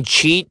 I didn't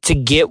cheat to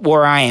get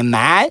where I am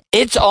at.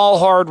 It's all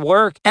hard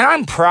work. And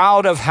I'm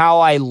proud of how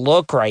I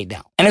look right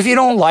now. And if you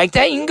don't like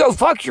that, you can go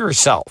fuck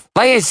yourself.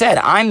 Like I said,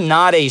 I'm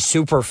not a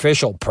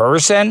superficial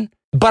person,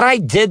 but I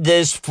did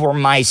this for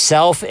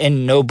myself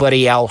and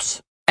nobody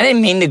else. I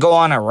didn't mean to go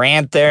on a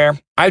rant there.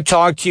 I've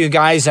talked to you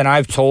guys and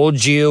I've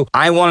told you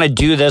I want to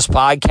do this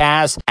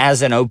podcast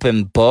as an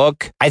open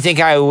book. I think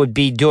I would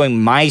be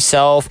doing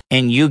myself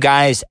and you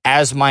guys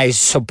as my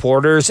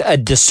supporters a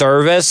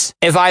disservice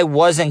if I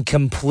wasn't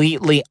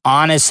completely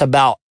honest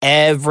about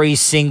every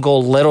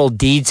single little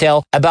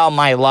detail about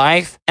my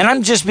life. And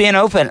I'm just being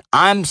open.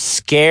 I'm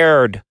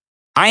scared.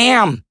 I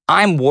am.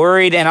 I'm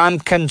worried and I'm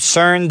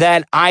concerned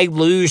that I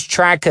lose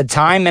track of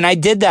time, and I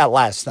did that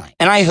last night.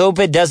 And I hope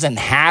it doesn't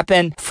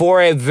happen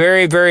for a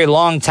very, very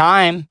long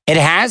time. It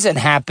hasn't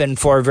happened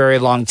for a very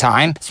long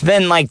time. It's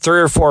been like 3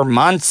 or 4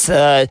 months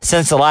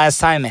since the last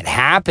time it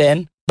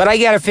happened. But I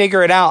got to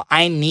figure it out.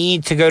 I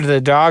need to go to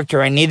the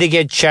doctor. I need to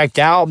get checked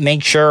out,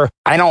 make sure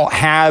I don't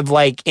have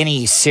like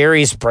any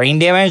serious brain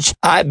damage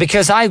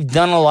because I've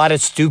done a lot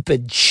of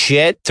stupid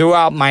shit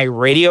throughout my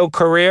radio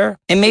career,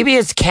 and maybe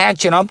it's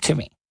catching up to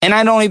me. And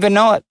I don't even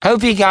know it. I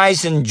hope you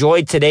guys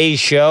enjoyed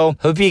today's show.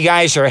 Hope you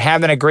guys are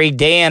having a great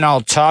day, and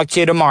I'll talk to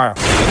you tomorrow.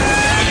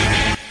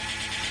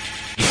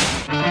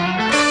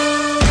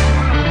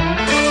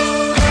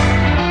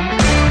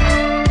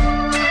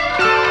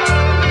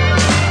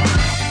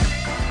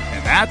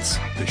 That's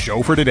the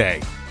show for today.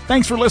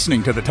 Thanks for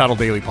listening to the Tuttle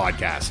Daily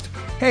Podcast.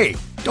 Hey,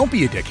 don't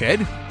be a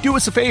dickhead. Do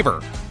us a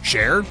favor.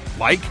 Share,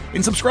 like,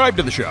 and subscribe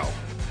to the show.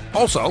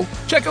 Also,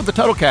 check out the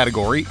Tuttle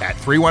category at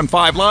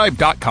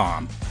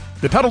 315live.com.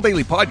 The Tuttle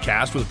Daily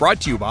Podcast was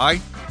brought to you by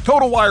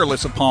Total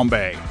Wireless of Palm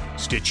Bay,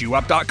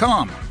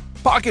 StitchYouUp.com,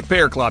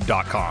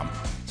 PocketPairClub.com.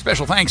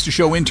 Special thanks to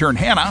show intern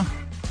Hannah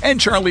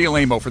and Charlie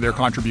Alamo for their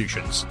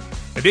contributions.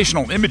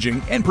 Additional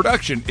imaging and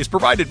production is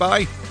provided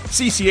by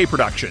CCA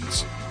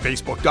Productions.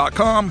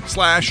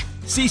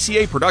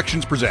 Facebook.com/CCA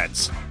Productions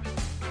Presents.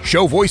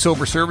 Show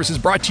voiceover services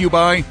brought to you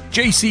by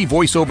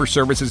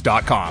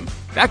JCVoiceOverServices.com.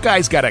 That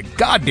guy's got a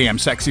goddamn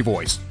sexy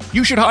voice.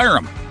 You should hire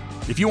him.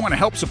 If you want to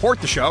help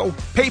support the show,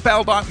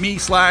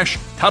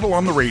 PayPal.me/Tuttle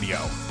on the radio.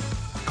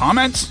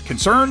 Comments?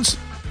 Concerns?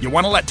 You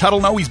want to let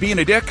Tuttle know he's being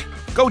a dick?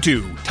 Go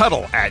to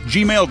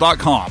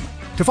Tuttle@gmail.com.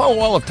 To follow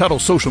all of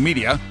Tuttle's social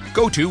media,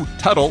 go to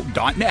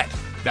Tuttle.net.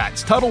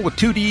 That's Tuttle with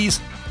 2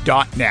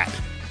 Ds.net.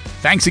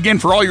 Thanks again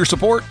for all your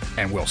support,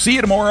 and we'll see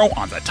you tomorrow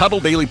on the Tuttle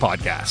Daily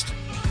Podcast.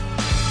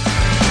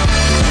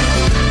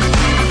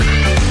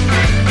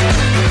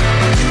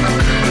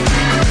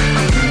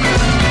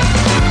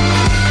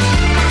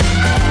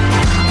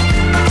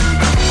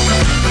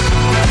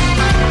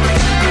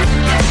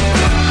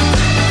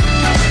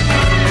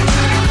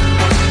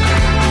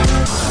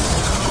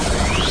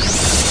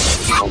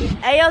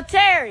 Hey, yo,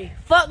 Terry,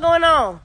 fuck going on?